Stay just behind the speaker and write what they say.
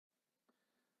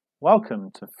Welcome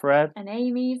to Fred and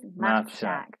Amy's Math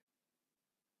Shack.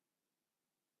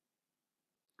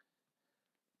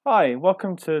 Hi,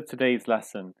 welcome to today's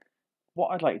lesson. What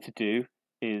I'd like to do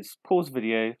is pause the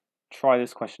video, try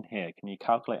this question here. Can you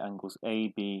calculate angles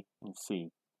A, B, and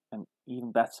C? And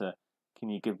even better, can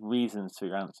you give reasons to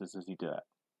your answers as you do it?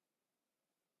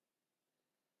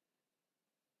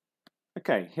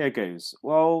 Okay, here goes.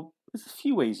 Well, there's a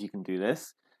few ways you can do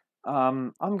this.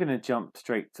 I'm going to jump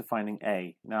straight to finding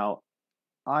A. Now,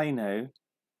 I know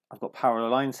I've got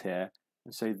parallel lines here,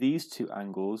 and so these two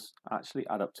angles actually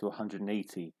add up to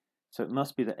 180. So it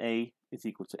must be that A is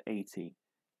equal to 80.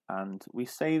 And we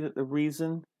say that the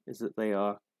reason is that they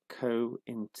are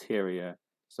co-interior.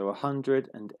 So 100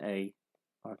 and A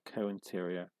are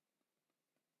co-interior.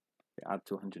 They add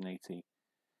to 180.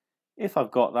 If I've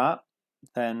got that,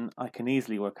 then I can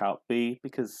easily work out B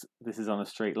because this is on a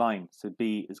straight line. So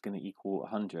B is going to equal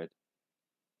 100.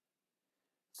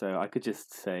 So I could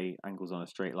just say angles on a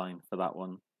straight line for that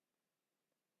one.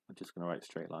 I'm just going to write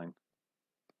straight line.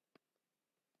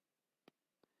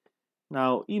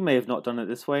 Now, you may have not done it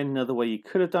this way. Another way you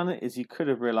could have done it is you could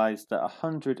have realized that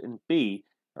 100 and B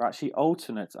are actually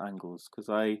alternate angles because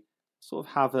I sort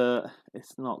of have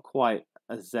it's not quite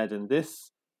a Z in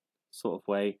this sort of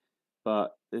way,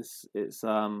 but it's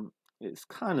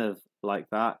kind of like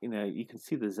that. You know, you can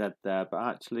see the Z there, but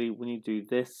actually when you do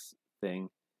this thing,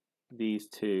 these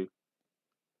two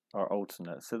are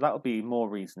alternate. So that would be more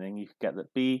reasoning. You could get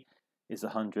that B is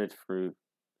 100 through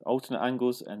alternate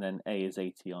angles, and then A is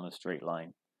 80 on a straight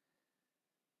line.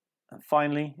 And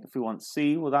finally, if we want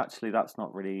C, well, actually, that's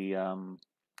not really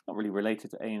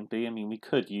related to A and B. I mean, we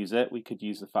could use it. We could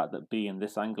use the fact that B and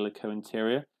this angle are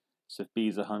co-interior. So if B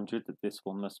is 100, that this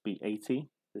one must be 80.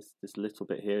 This little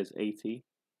bit here is 80.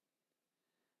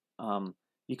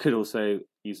 You could also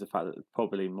use the fact that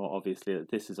probably more obviously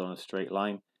that this is on a straight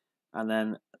line. And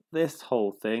then this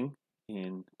whole thing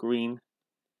in green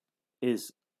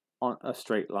is on a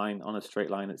straight line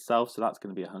itself. So that's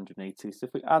going to be 180. So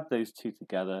if we add those two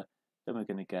together, then we're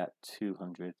going to get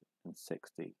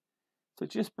 260. So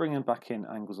just bringing back in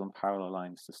angles on parallel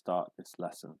lines to start this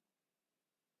lesson.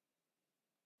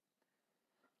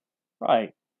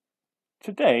 Right,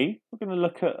 today we're going to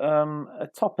look at a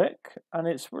topic, and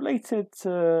it's related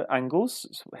to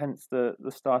angles, hence the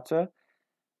starter.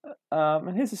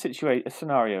 And here's a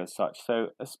scenario as such. So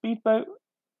a speedboat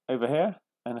over here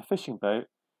and a fishing boat,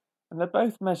 and they're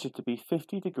both measured to be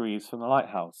 50 degrees from the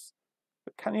lighthouse.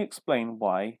 But can you explain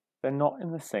why they're not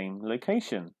in the same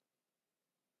location?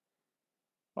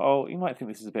 Well, you might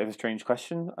think this is a bit of a strange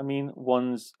question. I mean,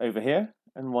 one's over here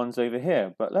and one's over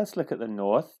here, but let's look at the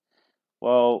north.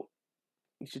 Well,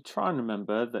 you should try and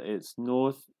remember that it's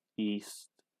north, east,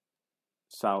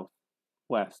 south,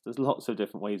 west. There's lots of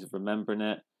different ways of remembering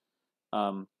it.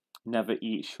 Never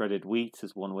eat shredded wheat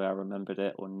is one way I remembered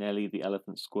it, or Nelly the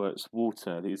elephant squirts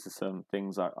water. These are some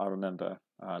things I remember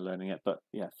learning it, but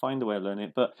yeah, find a way of learning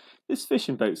it. But this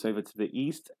fishing boat's over to the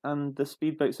east and the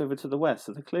speedboat's over to the west,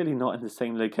 so they're clearly not in the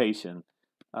same location.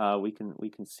 We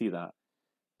can see that.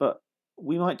 But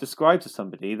we might describe to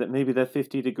somebody that maybe they're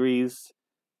 50 degrees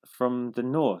from the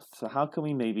north. So how can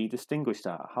we maybe distinguish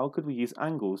that? How could we use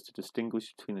angles to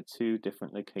distinguish between the two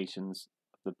different locations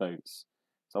of the boats?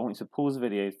 So I want you to pause the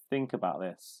video, think about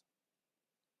this.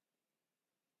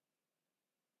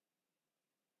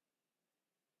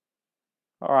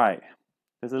 All right,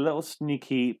 there's a little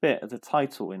sneaky bit of the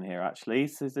title in here actually.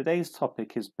 So today's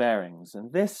topic is bearings,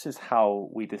 and this is how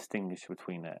we distinguish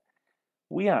between it.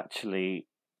 We actually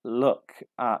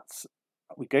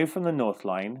we go from the north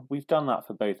line. We've done that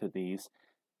for both of these,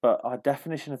 but our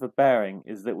definition of a bearing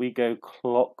is that we go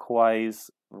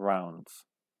clockwise round.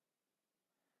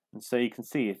 And so you can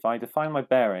see if I define my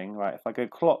bearing, right, if I go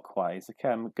clockwise, okay,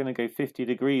 I'm going to go 50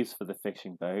 degrees for the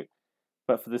fishing boat,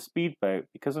 but for the speedboat,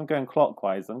 because I'm going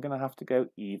clockwise, I'm going to have to go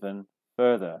even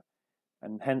further.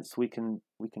 And hence we can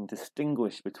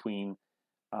distinguish between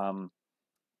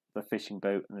the fishing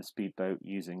boat and the speedboat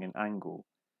using an angle.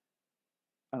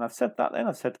 And I've said that then,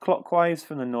 I've said clockwise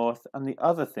from the north, and the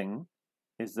other thing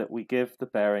is that we give the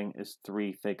bearing as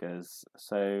 3 figures.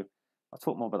 So I'll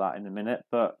talk more about that in a minute,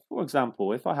 but for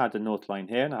example, if I had a north line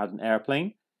here and I had an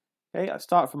airplane, okay, I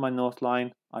start from my north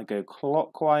line, I go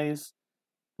clockwise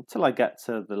until I get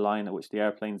to the line at which the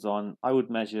airplane's on. I would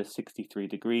measure 63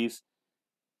 degrees.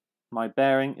 My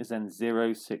bearing is then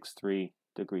 063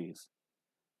 degrees.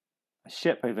 A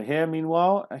ship over here,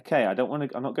 meanwhile, okay, I'm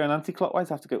not going anti-clockwise,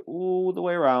 I have to go all the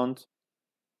way around,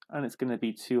 and it's going to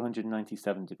be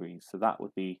 297 degrees, so that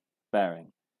would be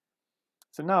bearing.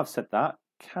 So now I've said that,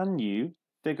 can you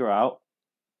figure out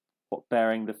what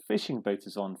bearing the fishing boat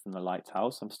is on from the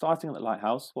lighthouse. I'm starting at the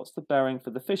lighthouse. What's the bearing for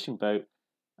the fishing boat?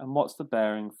 And what's the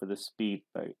bearing for the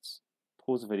speedboat?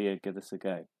 Pause the video, give this a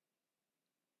go.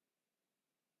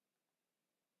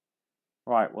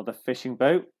 Right, well, the fishing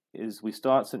boat is, we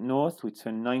start at north, we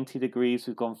turn 90 degrees,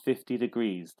 we've gone 50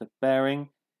 degrees. The bearing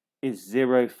is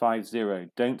 050.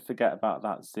 Don't forget about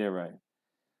that 0.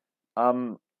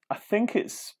 I think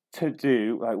it's to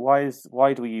do, like,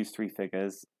 why do we use 3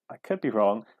 figures? I could be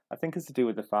wrong. I think it's to do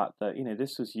with the fact that, you know,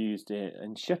 this was used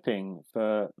in shipping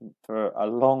for a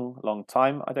long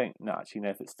time. I don't actually know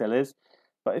if it still is,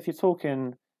 but if you're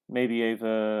talking maybe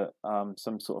over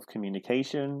some sort of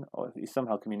communication, or if you're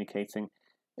somehow communicating,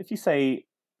 if you say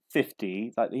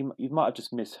 50, like you might have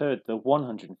just misheard the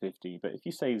 150, but if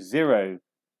you say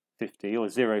 050 or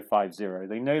 050,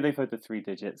 they know they've heard the 3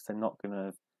 digits. They're not going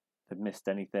to have missed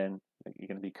anything. You're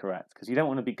going to be correct, because you don't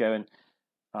want to be going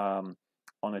on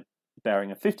a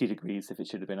bearing of 50 degrees if it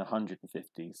should have been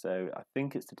 150. So I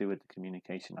think it's to do with the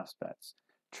communication aspects.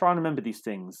 Try and remember these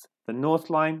things. The north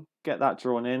line, get that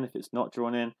drawn in. If it's not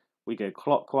drawn in, we go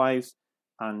clockwise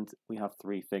and we have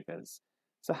 3 figures.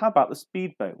 So how about the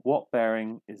speedboat? What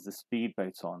bearing is the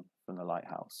speedboat on from the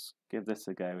lighthouse? Give this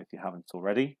a go if you haven't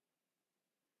already.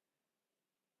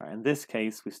 Right, in this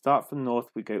case, we start from north,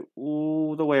 we go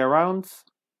all the way around.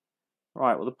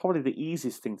 Right, well, probably the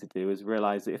easiest thing to do is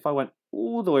realize that if I went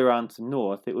all the way around to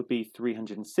north, it would be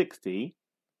 360.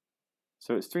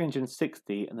 So it's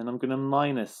 360, and then I'm going to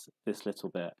minus this little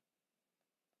bit.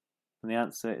 And the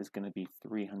answer is going to be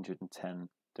 310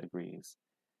 degrees.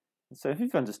 And so if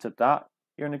you've understood that,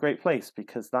 you're in a great place,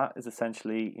 because that is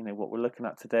essentially, you know, what we're looking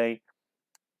at today,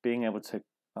 being able to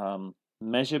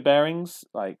measure bearings,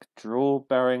 like draw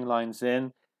bearing lines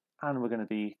in, and we're going to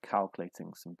be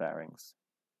calculating some bearings.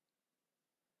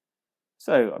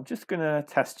 So I'm just going to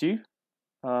test you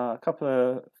a couple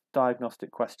of diagnostic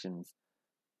questions.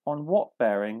 On what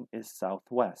bearing is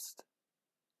southwest?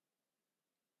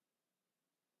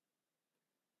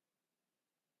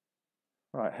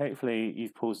 Right, hopefully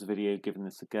you've paused the video, given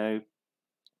this a go.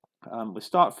 We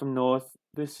start from north.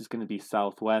 This is going to be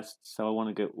southwest, so I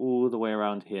want to go all the way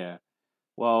around here.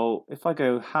 Well, if I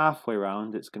go halfway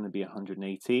around, it's going to be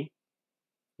 180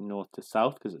 north to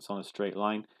south, because it's on a straight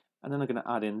line. And then I'm going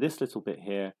to add in this little bit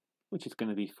here, which is going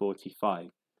to be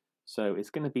 45. So it's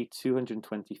going to be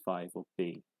 225, or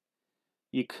B.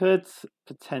 You could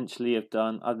potentially have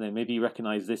done, I don't know, maybe you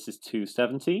recognize this is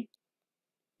 270,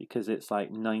 because it's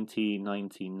like 90,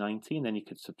 90, 90, and then you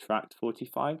could subtract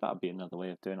 45. That would be another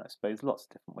way of doing it, I suppose. Lots of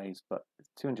different ways, but it's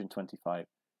 225.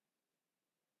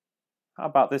 How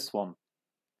about this one?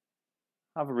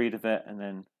 Have a read of it and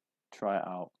then try it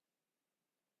out.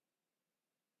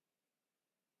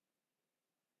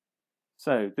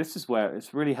 So this is where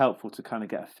it's really helpful to kind of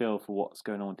get a feel for what's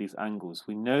going on with these angles.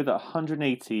 We know that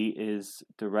 180 is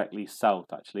directly south,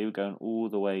 actually. We're going all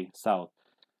the way south.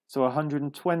 So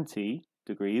 120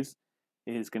 degrees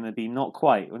is going to be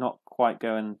we're not quite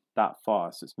going that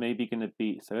far. So it's maybe going to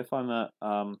be, so if I'm at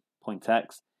point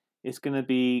X, it's going to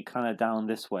be kind of down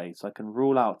this way. So I can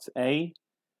rule out A.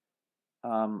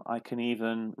 I can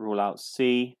even rule out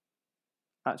C.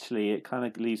 Actually, it kind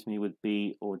of leaves me with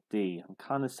B or D. I'm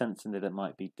kind of sensing that it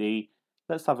might be D.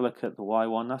 Let's have a look at the Y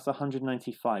one. That's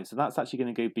 195. So that's actually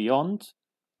going to go beyond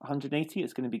 180.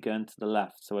 It's going to be going to the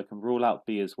left. So I can rule out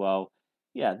B as well.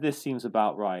 Yeah, this seems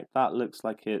about right. That looks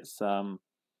like it's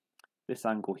this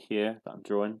angle here that I'm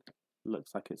drawing.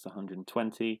 Looks like it's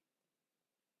 120,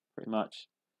 pretty much.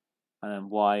 And then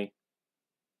Y,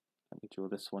 let me draw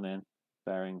this one in.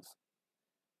 Bearings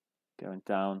going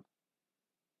down.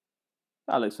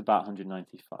 That looks about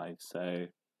 195, so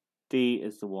D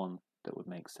is the one that would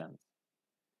make sense.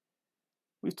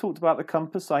 We've talked about the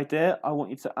compass idea. I want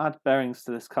you to add bearings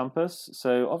to this compass.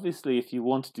 So obviously if you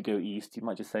wanted to go east, you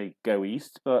might just say go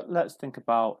east, but let's think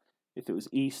about if it was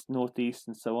east, northeast,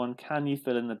 and so on. Can you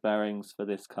fill in the bearings for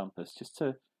this compass, just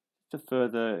to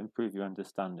further improve your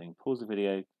understanding? Pause the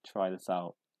video, try this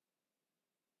out.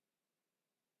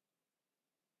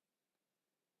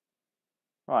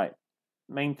 Right,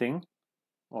 main thing.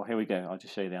 Well, here we go. I'll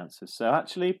just show you the answers. So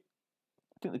actually,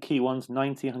 I think the key ones,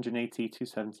 90, 180,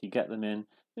 270, get them in.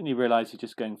 Then you realise you're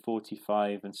just going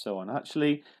 45 and so on.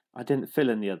 Actually, I didn't fill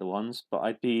in the other ones, but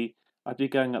I'd be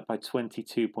going up by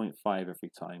 22.5 every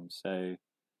time. So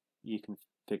you can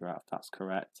figure out if that's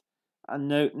correct. And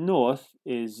note, north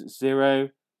is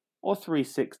 0 or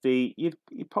 360. You'd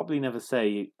probably never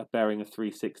say a bearing of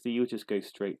 360. You would just go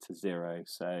straight to 0.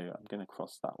 So I'm going to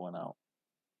cross that one out.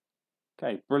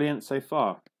 Okay, brilliant so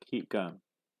far. Keep going.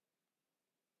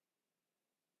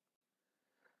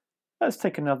 Let's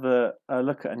take another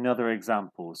look at another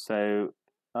example. So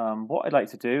what I'd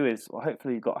like to do is, well,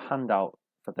 hopefully you've got a handout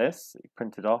for this, you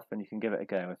print it off and you can give it a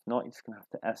go. If not, you're just going to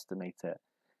have to estimate it.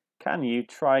 Can you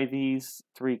try these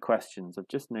 3 questions? I've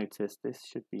just noticed this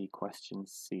should be question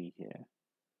C here.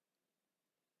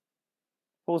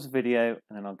 Pause the video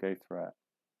and then I'll go through it.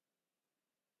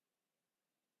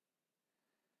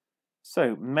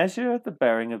 So measure the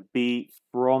bearing of B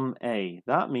from A.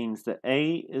 That means that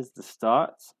A is the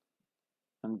start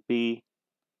and B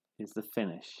is the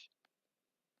finish.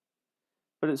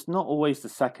 But it's not always the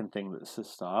second thing that's the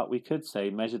start. We could say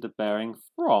measure the bearing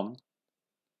from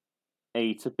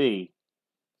A to B.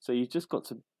 So you've just got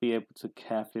to be able to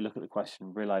carefully look at the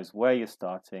question, realize where you're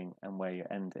starting and where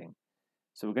you're ending.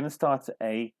 So we're going to start at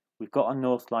A. We've got our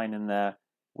north line in there.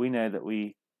 We know that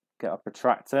we get our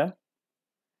protractor.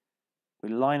 We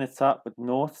line it up with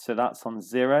north, so that's on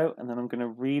 0. And then I'm going to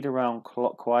read around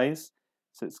clockwise.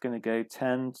 So it's going to go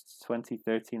 10, 20,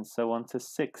 30, and so on to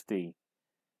 60.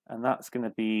 And that's going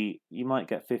to be, you might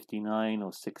get 59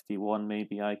 or 61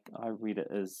 maybe. I read it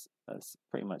as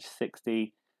pretty much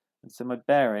 60. And so my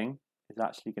bearing is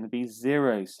actually going to be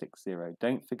 060.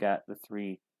 Don't forget the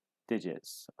 3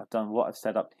 digits. I've done what I've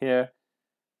set up here.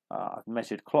 I've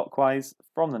measured clockwise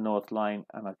from the north line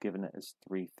and I've given it as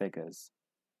 3 figures.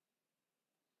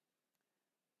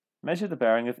 Measure the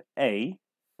bearing of A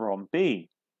from B.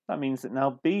 That means that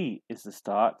now B is the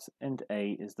start and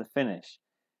A is the finish.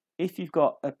 If you've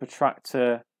got a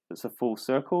protractor that's a full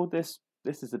circle, this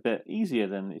is a bit easier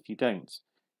than if you don't.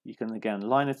 You can again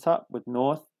line it up with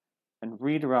north and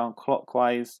read around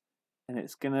clockwise, and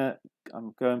it's gonna,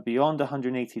 I'm going beyond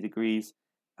 180 degrees,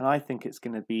 and I think it's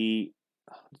gonna be,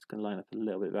 I'm just gonna line up a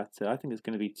little bit better. I think it's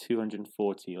gonna be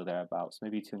 240 or thereabouts,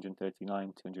 maybe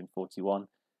 239, 241,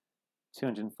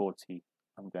 240,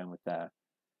 I'm going with there.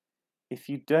 If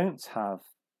you don't have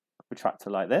a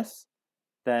protractor like this,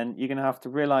 then you're going to have to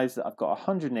realize that I've got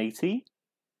 180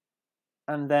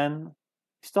 and then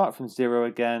start from 0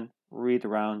 again, read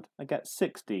around, I get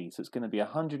 60. So it's going to be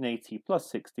 180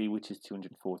 plus 60, which is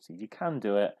 240. You can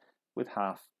do it with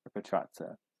half a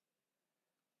protractor.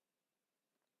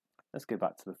 Let's go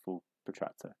back to the full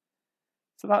protractor.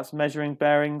 So that's measuring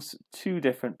bearings, 2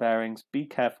 different bearings. Be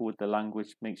careful with the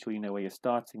language, make sure you know where you're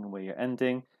starting and where you're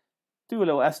ending. Do a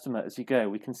little estimate as you go.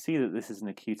 We can see that this is an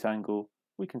acute angle.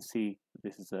 We can see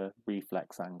this is a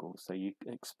reflex angle, so you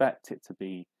expect it to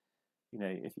be, you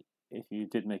know, if you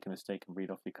did make a mistake and read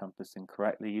off your compass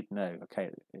incorrectly, you'd know, okay,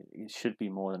 it should be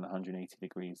more than 180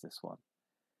 degrees, this one.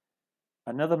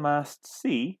 Another mast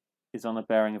C is on a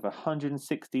bearing of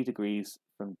 160 degrees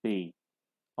from B.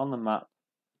 On the map,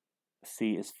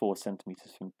 C is 4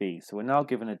 centimeters from B, so we're now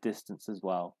given a distance as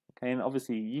well. Okay, and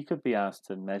obviously you could be asked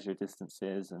to measure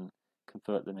distances and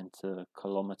convert them into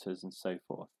kilometers and so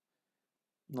forth.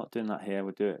 Not doing that here,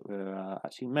 we're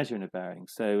actually measuring a bearing.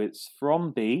 So it's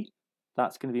from B,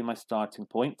 that's going to be my starting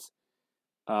point,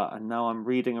 and now I'm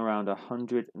reading around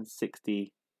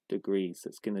 160 degrees. So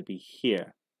it's going to be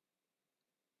here.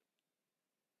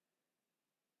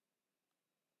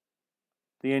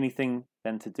 The only thing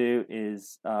then to do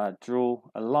is draw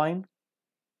a line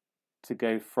to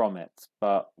go from it,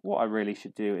 but what I really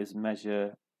should do is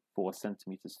measure 4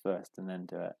 centimeters first and then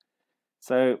do it.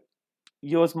 So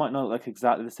yours might not look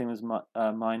exactly the same as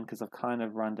mine because I've kind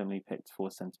of randomly picked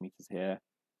 4 centimeters here.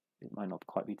 It might not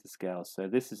quite be to scale. So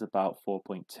this is about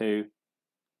 4.2.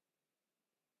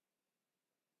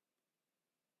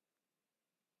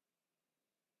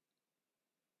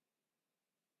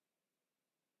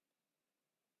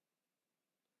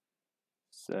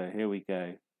 So here we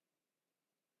go.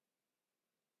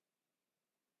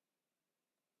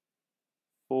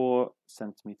 4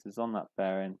 centimeters on that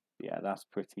bearing. Yeah, that's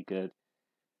pretty good.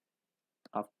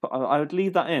 I would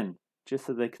leave that in just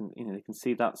so they can, you know, they can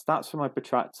see that's for my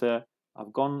protractor.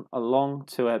 I've gone along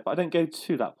to it, but I don't go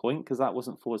to that point because that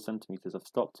wasn't 4 centimeters. I've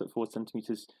stopped at 4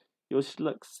 centimeters. Yours should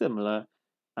look similar,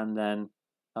 and then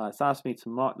it's asked me to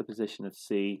mark the position of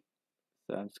C.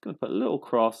 So I'm just going to put a little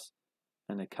cross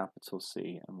and a capital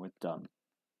C, and we're done.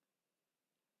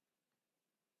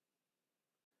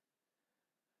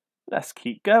 Let's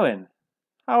keep going.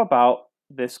 How about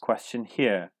this question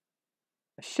here?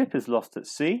 A ship is lost at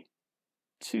sea.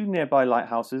 2 nearby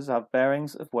lighthouses have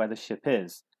bearings of where the ship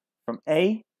is. From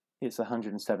A, it's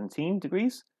 117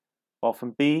 degrees, while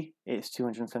from B, it's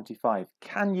 275.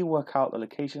 Can you work out the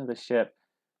location of the ship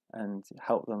and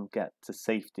help them get to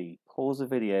safety? Pause the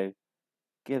video,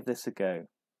 give this a go.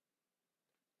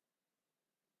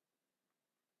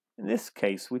 In this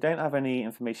case, we don't have any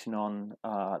information on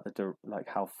like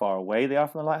how far away they are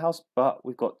from the lighthouse, but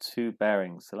we've got 2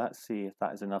 bearings. So let's see if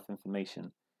that is enough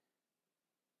information.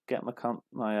 get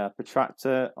my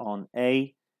protractor on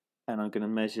A, and I'm going to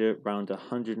measure around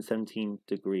 117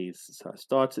 degrees. So I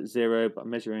start at 0, but I'm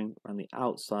measuring around the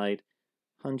outside.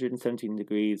 117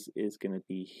 degrees is going to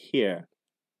be here.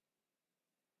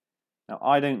 Now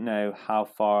I don't know how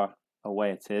far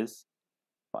away it is,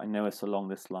 but I know it's along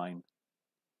this line.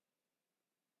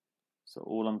 So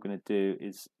all I'm going to do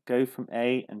is go from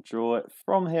A and draw it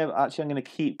from here. Actually, I'm going to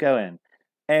keep going.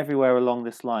 Everywhere along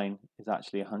this line is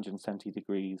actually 170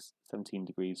 degrees, 17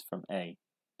 degrees from A.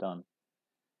 Done.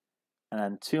 And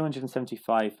then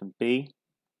 275 from B.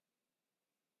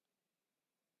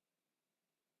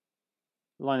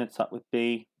 Line it up with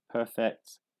B.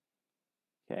 Perfect.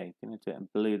 Okay, going to do it in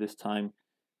blue this time.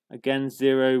 Again,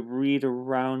 0, read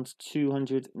around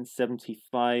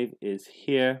 275 is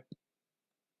here.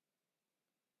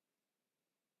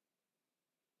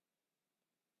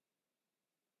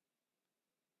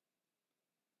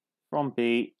 From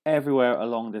B, everywhere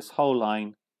along this whole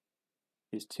line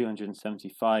is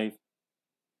 275.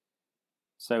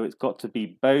 So it's got to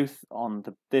be both on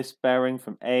this bearing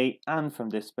from A and from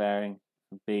this bearing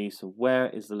from B. So where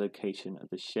is the location of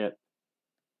the ship?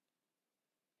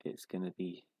 It's going to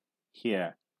be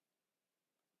here.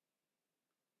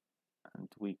 And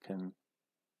we can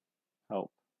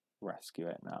help rescue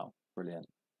it now. Brilliant.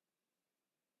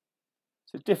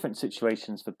 So different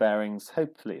situations for bearings.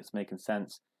 Hopefully it's making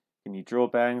sense. Can you draw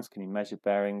bearings? Can you measure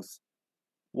bearings?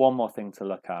 One more thing to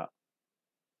look at.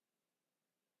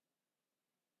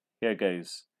 Here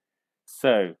goes.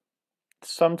 So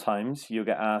sometimes you'll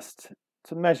get asked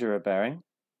to measure a bearing.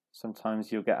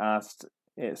 Sometimes you'll get asked,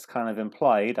 it's kind of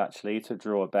implied actually, to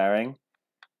draw a bearing.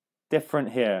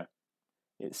 Different here.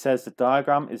 It says the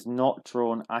diagram is not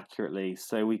drawn accurately,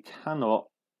 so we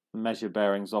cannot measure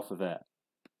bearings off of it.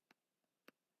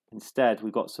 Instead,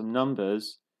 we've got some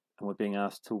numbers and we're being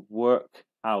asked to work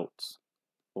out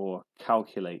or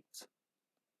calculate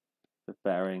the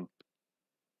bearing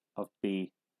of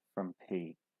B from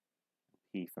P,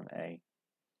 P from A.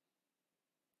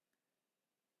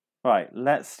 Right,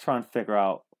 let's try and figure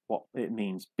out what it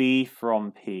means. B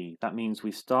from P. That means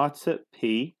we start at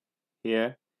P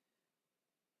here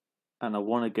and I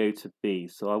want to go to B.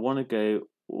 So I want to go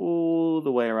all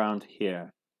the way around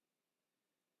here.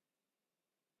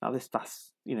 Now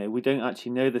that's, we don't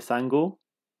actually know this angle,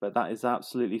 but that is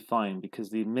absolutely fine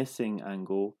because the missing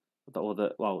angle,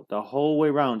 the whole way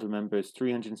around, remember, is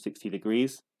 360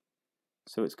 degrees.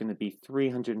 So it's going to be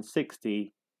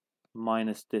 360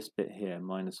 minus this bit here,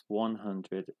 minus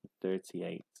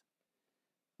 138.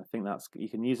 I think that's, you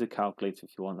can use a calculator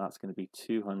if you want, that's going to be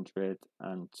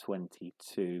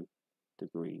 222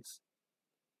 degrees.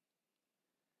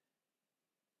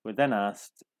 We're then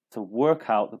asked to work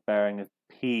out the bearing of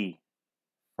P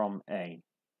from A.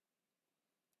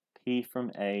 P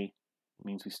from A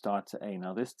means we start at A.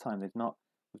 Now this time we've not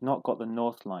got the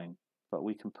north line, but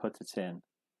we can put it in.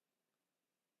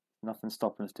 Nothing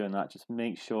stopping us doing that. Just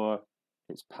make sure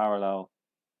it's parallel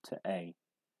to A.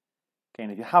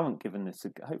 Again, if you haven't given this,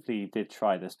 hopefully you did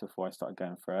try this before I started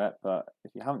going for it, but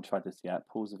if you haven't tried this yet,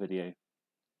 pause the video,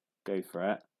 go for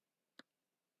it.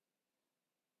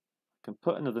 I can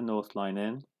put another north line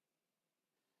in.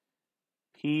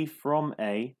 P from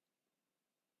A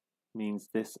means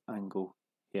this angle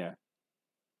here.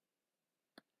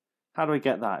 How do we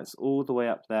get that? It's all the way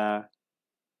up there.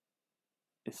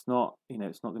 It's not,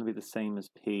 it's not going to be the same as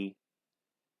P.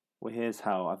 Well, here's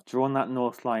how. I've drawn that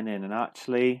north line in, and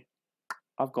actually,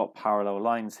 I've got parallel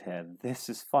lines here. This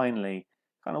is finally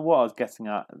kind of what I was getting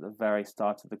at the very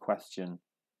start of the question.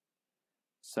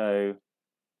 So,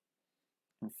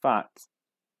 in fact,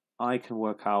 I can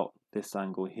work out this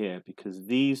angle here because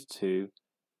these two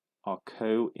are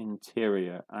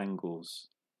co-interior angles.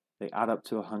 They add up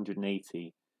to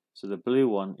 180. So the blue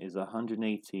one is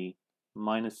 180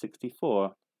 minus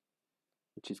 64,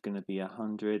 which is going to be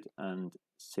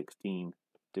 116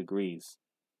 degrees.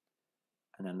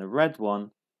 And then the red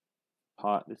one,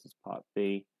 this is part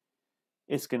B,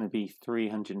 it's going to be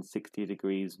 360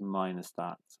 degrees minus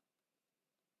that.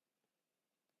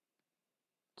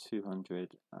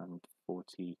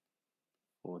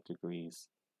 244 degrees.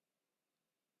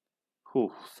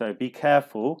 Whew. So be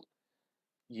careful.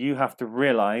 You have to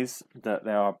realize that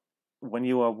when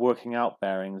you are working out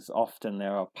bearings, often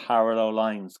there are parallel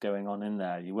lines going on in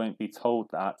there. You won't be told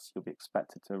that, you'll be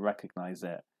expected to recognize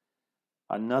it.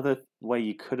 Another way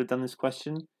you could have done this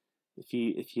question, if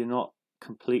you're not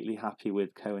completely happy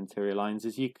with co-interior lines,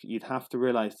 is you'd have to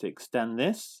realize to extend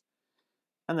this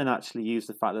and then actually use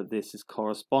the fact that this is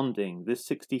corresponding.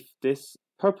 This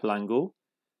purple angle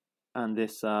and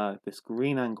this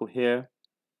green angle here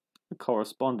are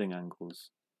corresponding angles.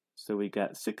 So we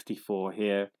get 64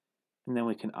 here, and then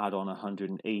we can add on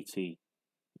 180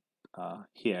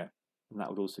 here, and that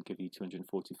would also give you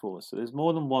 244. So there's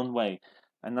more than one way,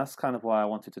 and that's kind of why I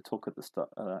wanted to talk at the start,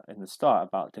 in the start,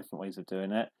 about different ways of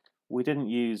doing it. We didn't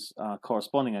use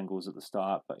corresponding angles at the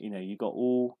start, but you got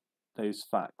all those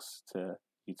facts to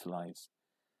utilize.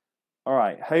 All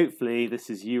right, hopefully this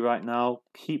is you right now.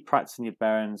 Keep practicing your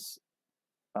bearings.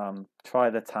 Try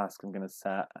the task I'm going to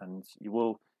set, and you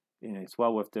will. It's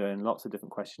well worth doing. Lots of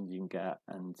different questions you can get,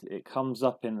 and it comes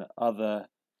up in other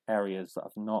areas that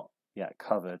I've not yet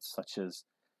covered, such as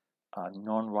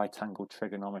non-right angle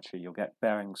trigonometry. You'll get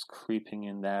bearings creeping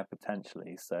in there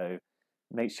potentially, so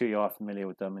make sure you are familiar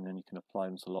with them, and then you can apply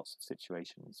them to lots of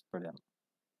situations. Brilliant.